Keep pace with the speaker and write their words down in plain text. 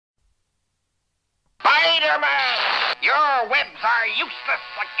Spider-Man! Your webs are useless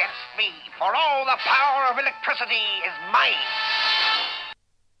against me, for all the power of electricity is mine.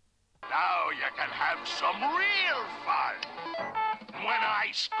 Now you can have some real fun. When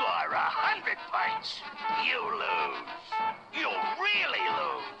I score 100 points, you lose. You really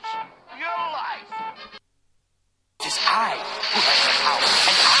lose your life. It is I who has the power,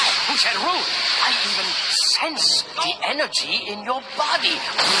 and I who shall rule. I even sense the energy in your body,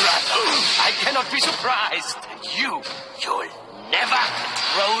 brother. I cannot be surprised. You'll never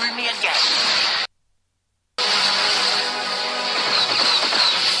control me again.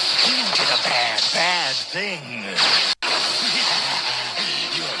 You did a bad thing.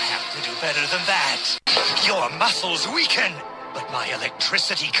 You'll have to do better than that. Your muscles weaken, but my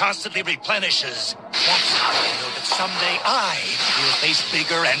electricity constantly replenishes. That's how I know that someday I will face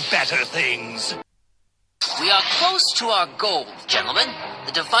bigger and better things. We are close to our goal, gentlemen.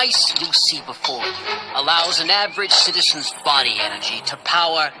 The device you see before you allows an average citizen's body energy to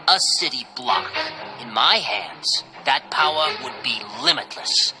power a city block. In my hands, that power would be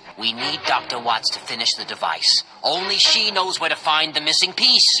limitless. We need Dr. Watts to finish the device. Only she knows where to find the missing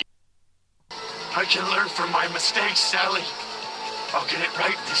piece. I can learn from my mistakes, Sally. I'll get it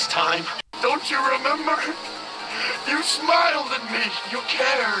right this time. Don't you remember? You smiled at me. You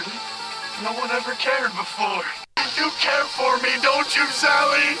cared. No one ever cared before. You care for me, don't you,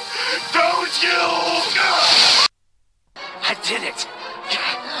 Sally? Don't you? I did it.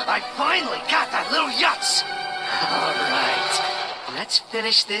 I finally got that little yutz. All right. Let's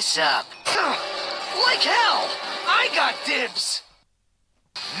finish this up. Like hell! I got dibs!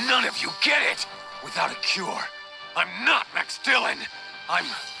 None of you get it! Without a cure, I'm not Max Dillon. I'm...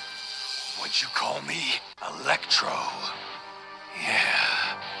 what'd you call me? Electro.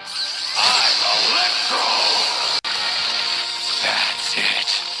 Yeah. I'm Electro! That's it.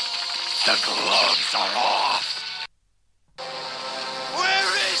 The gloves are off.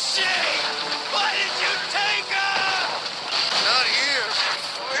 Where is she? Why did you take her? Not here.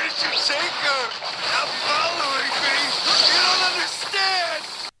 Where did you take her? Not following me. You don't understand.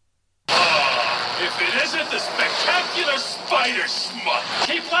 If it isn't the spectacular spider smut.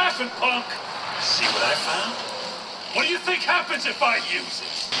 Keep laughing, punk. See what I found? What do you think happens if I use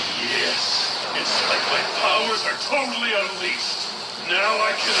it? Yes, it's like my powers are totally unleashed. Now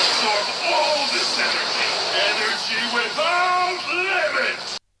I can absorb all this energy. Energy without limit.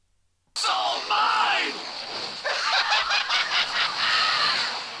 It's all mine!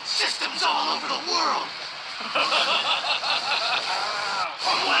 Systems all over the world.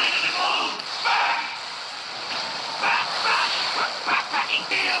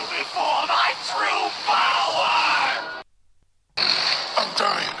 Kneel before my true power! I'm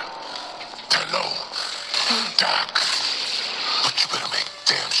dying. Hello, Doc. But you better make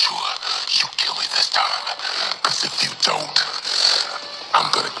damn sure you kill me this time. Because if you don't, I'm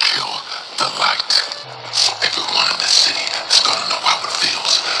gonna kill the light. Everyone in the city is gonna know how it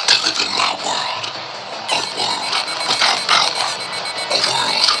feels to live in my world. A world without power. A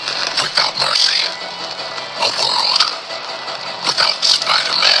world without mercy. A world without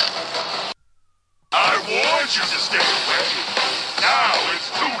Spider-Man. I warned you to stay away. Now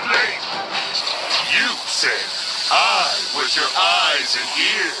it's too late. You said I was your eyes and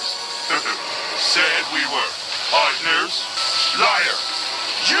ears. Said we were partners. Liar.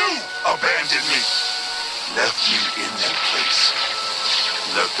 You abandoned me. Left me in that place.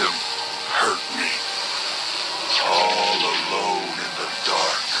 Let them hurt me. All alone in the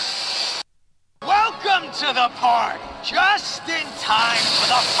dark. Welcome to the party. Just in time for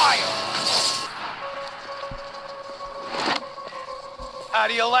the fire. How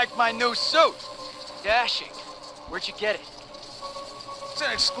do you like my new suit? Dashing. Where'd you get it? It's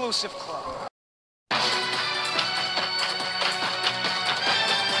an exclusive club.